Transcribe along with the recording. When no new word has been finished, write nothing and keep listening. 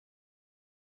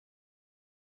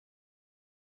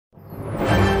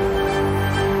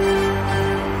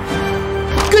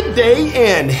Good day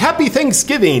and happy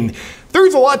Thanksgiving.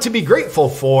 There's a lot to be grateful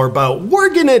for, but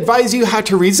we're going to advise you how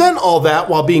to resent all that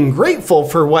while being grateful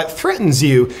for what threatens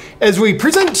you as we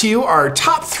present to you our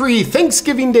top 3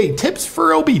 Thanksgiving Day tips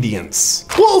for obedience.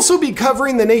 We'll also be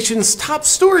covering the nation's top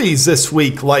stories this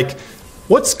week, like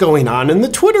what's going on in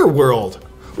the Twitter world?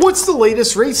 What's the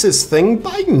latest racist thing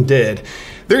Biden did?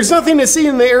 There's nothing to see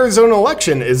in the Arizona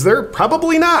election, is there?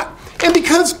 Probably not. And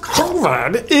because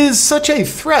COVID is such a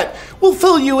threat, we'll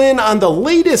fill you in on the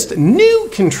latest new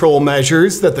control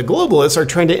measures that the globalists are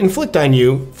trying to inflict on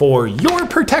you for your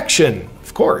protection,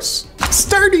 of course.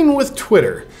 Starting with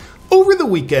Twitter. Over the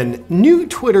weekend, new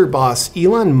Twitter boss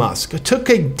Elon Musk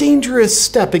took a dangerous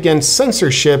step against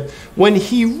censorship when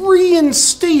he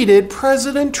reinstated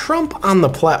President Trump on the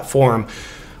platform.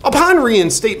 Upon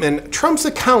reinstatement, Trump's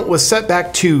account was set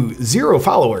back to 0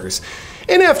 followers.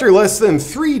 And after less than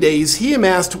 3 days, he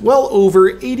amassed well over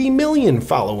 80 million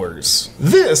followers.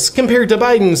 This, compared to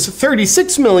Biden's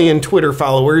 36 million Twitter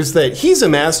followers that he's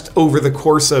amassed over the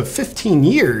course of 15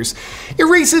 years,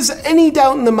 erases any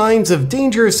doubt in the minds of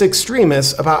dangerous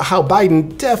extremists about how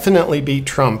Biden definitely beat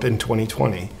Trump in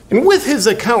 2020. And with his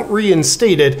account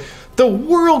reinstated, the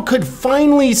world could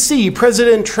finally see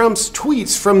President Trump's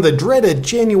tweets from the dreaded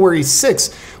January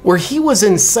 6th, where he was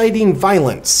inciting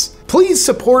violence. Please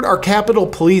support our Capitol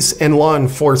Police and law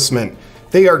enforcement.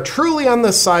 They are truly on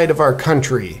the side of our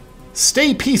country.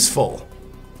 Stay peaceful.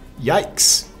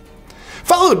 Yikes.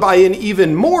 Followed by an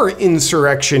even more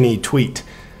insurrection-y tweet.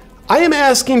 I am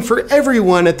asking for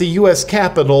everyone at the US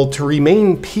Capitol to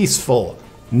remain peaceful.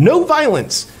 No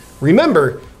violence.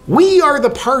 Remember, we are the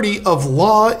party of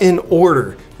law and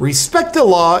order. Respect the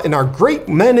law and our great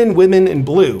men and women in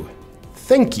blue.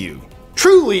 Thank you.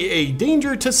 Truly a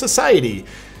danger to society.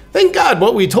 Thank God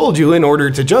what we told you in order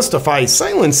to justify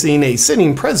silencing a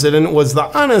sitting president was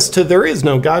the honest to there is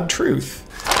no God truth.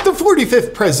 The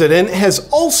 45th president has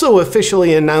also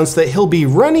officially announced that he'll be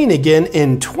running again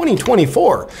in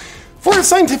 2024. For a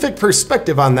scientific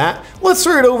perspective on that, let's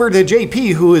throw it over to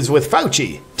JP, who is with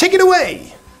Fauci. Take it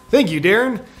away. Thank you,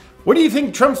 Darren. What do you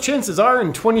think Trump's chances are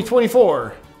in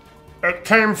 2024? It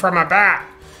came from a bat.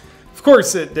 Of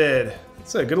course it did.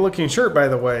 It's a good-looking shirt, by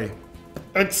the way.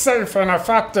 It's safe and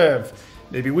effective.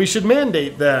 Maybe we should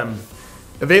mandate them.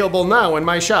 Available now in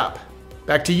my shop.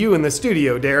 Back to you in the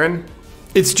studio, Darren.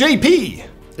 It's JP.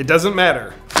 It doesn't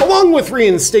matter. Along with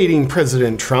reinstating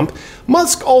President Trump,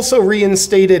 Musk also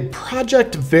reinstated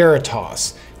Project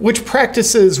Veritas, which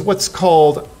practices what's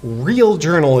called real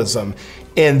journalism,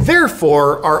 and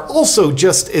therefore are also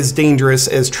just as dangerous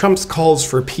as Trump's calls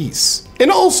for peace. And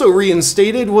also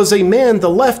reinstated was a man the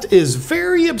left is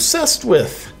very obsessed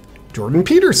with. Jordan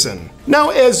Peterson.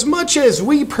 Now, as much as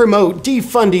we promote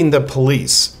defunding the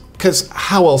police, because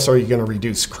how else are you going to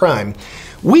reduce crime?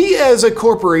 We as a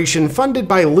corporation funded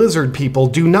by lizard people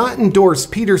do not endorse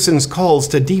Peterson's calls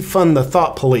to defund the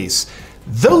thought police.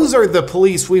 Those are the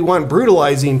police we want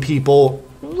brutalizing people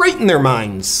right in their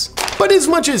minds. But as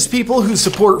much as people who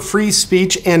support free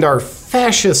speech and our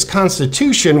fascist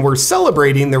constitution were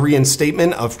celebrating the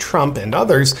reinstatement of Trump and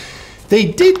others, they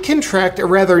did contract a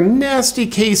rather nasty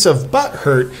case of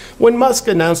butthurt when Musk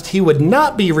announced he would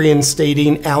not be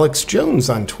reinstating Alex Jones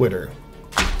on Twitter.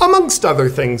 Amongst other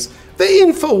things, the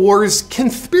InfoWars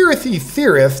conspiracy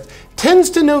theorist tends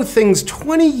to know things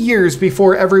 20 years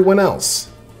before everyone else.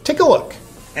 Take a look.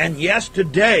 And yes,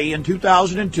 today in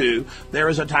 2002, there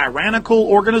is a tyrannical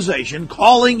organization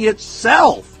calling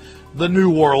itself the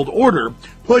New World Order,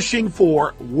 pushing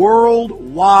for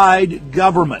worldwide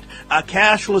government, a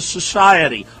cashless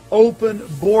society, open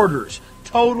borders,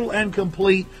 total and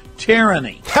complete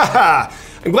tyranny. Haha,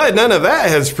 I'm glad none of that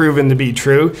has proven to be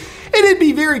true. And it'd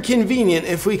be very convenient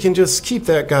if we can just keep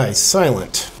that guy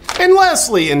silent. And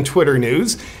lastly, in Twitter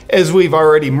news, as we've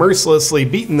already mercilessly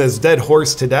beaten this dead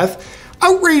horse to death,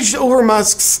 outraged over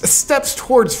Musk's steps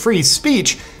towards free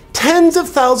speech, tens of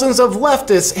thousands of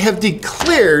leftists have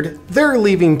declared they're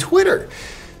leaving Twitter.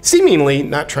 Seemingly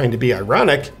not trying to be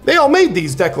ironic, they all made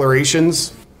these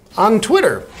declarations on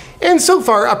Twitter. And so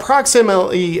far,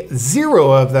 approximately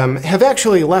 0 of them have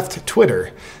actually left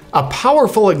Twitter. A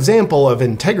powerful example of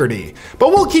integrity. But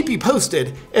we'll keep you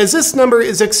posted, as this number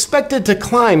is expected to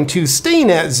climb to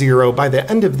staying at 0 by the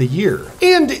end of the year.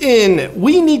 And in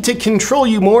We Need to Control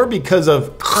You More because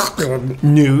of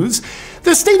news,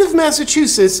 The state of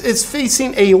Massachusetts is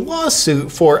facing a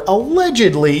lawsuit for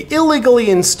allegedly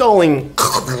illegally installing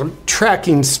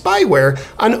tracking spyware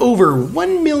on over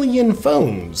 1 million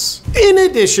phones. In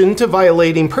addition to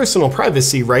violating personal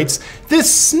privacy rights,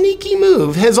 this sneaky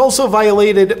move has also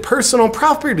violated personal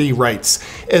property rights,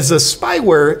 as the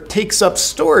spyware takes up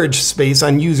storage space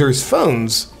on users'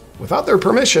 phones without their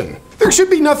permission. There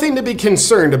should be nothing to be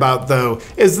concerned about, though,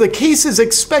 as the case is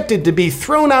expected to be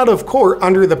thrown out of court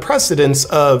under the precedence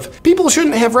of people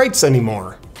shouldn't have rights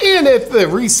anymore. And at the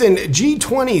recent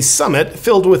G20 summit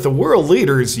filled with the world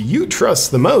leaders you trust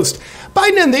the most,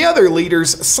 Biden and the other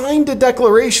leaders signed a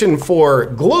declaration for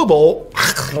global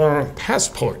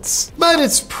passports. But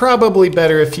it's probably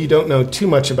better if you don't know too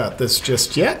much about this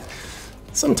just yet.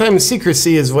 Sometimes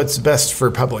secrecy is what's best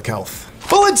for public health.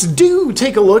 But let's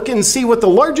take a look and see what the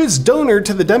largest donor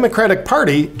to the Democratic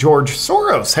Party, George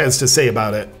Soros, has to say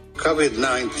about it.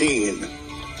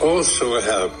 COVID-19 also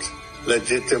helped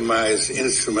legitimize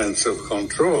instruments of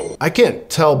control. I can't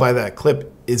tell by that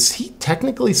clip, is he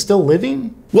technically still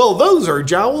living? Well, those are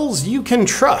jowls you can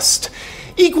trust.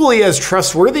 Equally as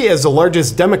trustworthy as the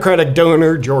largest Democratic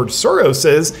donor, George Soros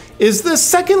is the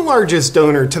second largest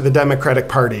donor to the Democratic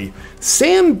Party,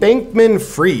 Sam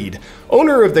Bankman-Fried,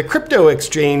 owner of the crypto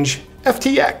exchange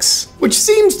FTX, which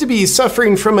seems to be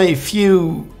suffering from a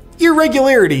few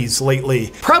irregularities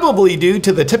lately, probably due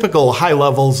to the typical high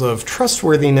levels of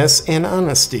trustworthiness and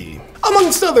honesty.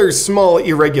 Amongst other small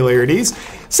irregularities,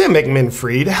 Sam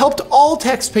Bankman-Fried helped all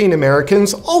tax-paying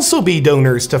Americans also be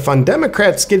donors to fund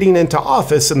Democrats getting into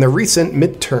office in the recent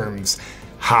midterms.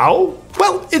 How?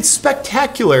 Well, it's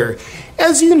spectacular.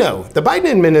 As you know, the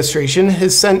Biden administration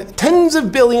has sent tens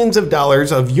of billions of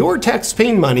dollars of your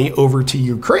tax-paying money over to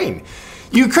Ukraine.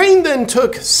 Ukraine then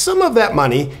took some of that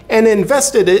money and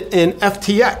invested it in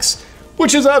FTX,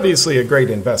 which is obviously a great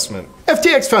investment.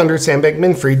 FTX founder Sam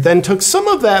Bankman-Fried then took some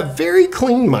of that very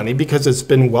clean money, because it's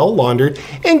been well laundered,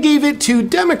 and gave it to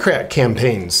Democrat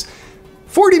campaigns.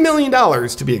 $40 million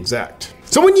to be exact.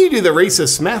 So when you do the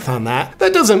racist math on that,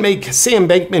 that doesn't make Sam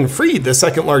Bankman-Fried the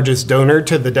second largest donor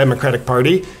to the Democratic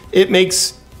Party. It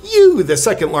makes you the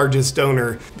second largest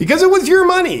donor, because it was your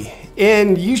money.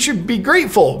 And you should be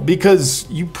grateful, because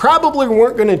you probably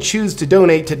weren't going to choose to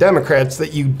donate to Democrats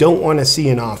that you don't want to see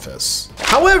in office.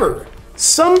 However,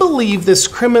 some believe this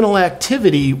criminal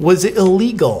activity was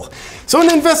illegal. So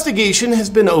an investigation has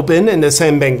been opened into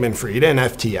Sam Bankman-Fried and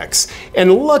FTX.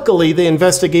 And luckily, the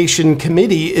investigation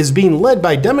committee is being led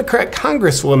by Democrat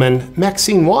Congresswoman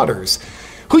Maxine Waters,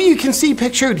 who you can see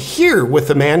pictured here with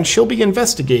the man she'll be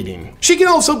investigating. She can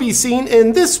also be seen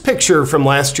in this picture from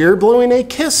last year blowing a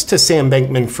kiss to Sam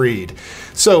Bankman-Fried.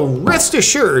 So rest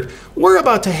assured, we're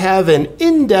about to have an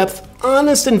in-depth,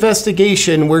 honest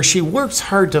investigation where she works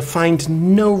hard to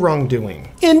find no wrongdoing.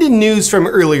 And in news from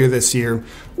earlier this year,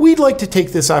 we'd like to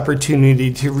take this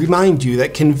opportunity to remind you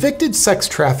that convicted sex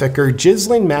trafficker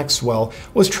Ghislaine Maxwell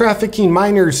was trafficking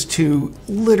minors to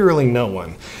literally no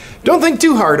one. Don't think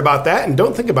too hard about that, and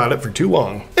don't think about it for too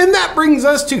long. And that brings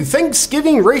us to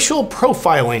Thanksgiving racial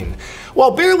profiling.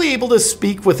 While barely able to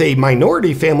speak with a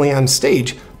minority family on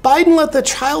stage, Biden let the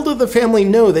child of the family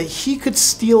know that he could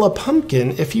steal a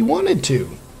pumpkin if he wanted to.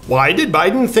 Why did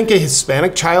Biden think a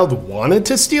Hispanic child wanted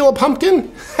to steal a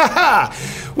pumpkin? Haha,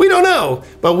 we don't know,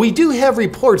 but we do have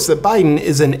reports that Biden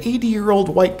is an 80-year-old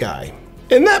white guy.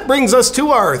 And that brings us to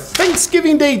our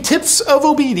Thanksgiving Day tips of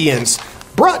obedience,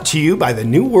 brought to you by the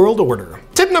New World Order.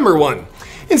 Tip number 1.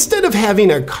 Instead of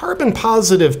having a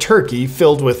carbon-positive turkey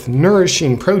filled with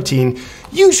nourishing protein,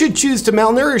 you should choose to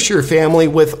malnourish your family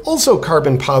with also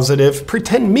carbon-positive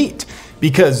pretend meat,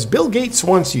 because Bill Gates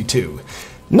wants you to.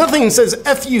 Nothing says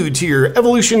F you to your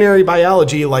evolutionary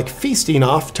biology like feasting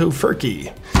off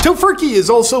tofurkey. Tofurkey is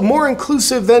also more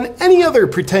inclusive than any other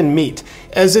pretend meat,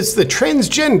 as it's the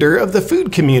transgender of the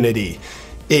food community.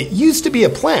 It used to be a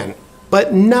plant,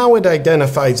 but now it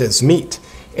identifies as meat.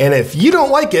 And if you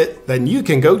don't like it, then you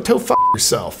can go tofu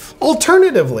yourself.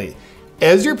 Alternatively,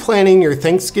 as you're planning your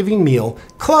Thanksgiving meal,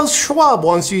 Klaus Schwab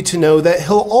wants you to know that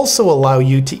he'll also allow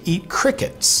you to eat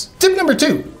crickets. Tip number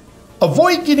 2,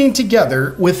 avoid getting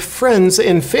together with friends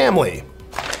and family.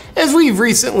 As we've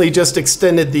recently just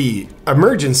extended the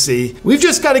emergency, we've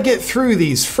just got to get through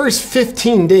these first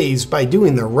 15 days by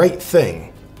doing the right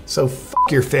thing. So f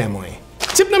your family.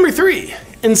 Tip number 3.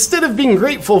 Instead of being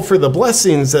grateful for the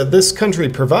blessings that this country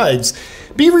provides,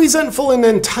 be resentful and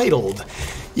entitled.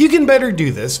 You can better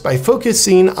do this by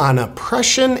focusing on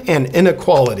oppression and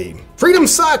inequality. Freedom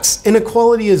sucks,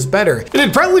 inequality is better.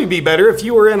 It'd probably be better if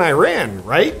you were in Iran,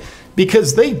 right?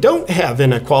 because they don't have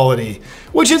inequality,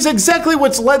 which is exactly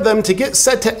what's led them to get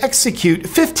set to execute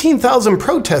 15,000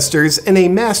 protesters in a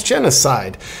mass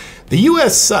genocide. The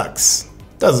US sucks,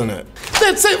 doesn't it?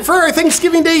 That's it for our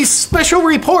Thanksgiving Day special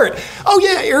report. Oh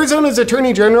yeah, Arizona's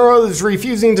Attorney General is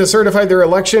refusing to certify their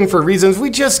election for reasons we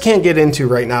just can't get into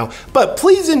right now. But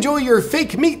please enjoy your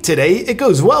fake meat today. It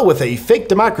goes well with a fake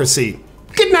democracy.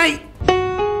 Good night.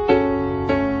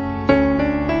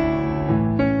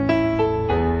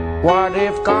 What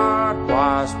if God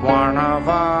was one of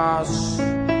us?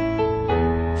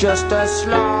 Just a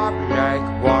slug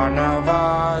like one of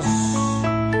us.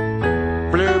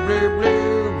 Blue, blue,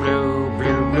 blue, blue,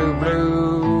 blue, blue,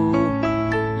 blue.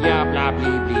 Yeah, blah,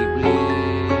 blee, blee, blee.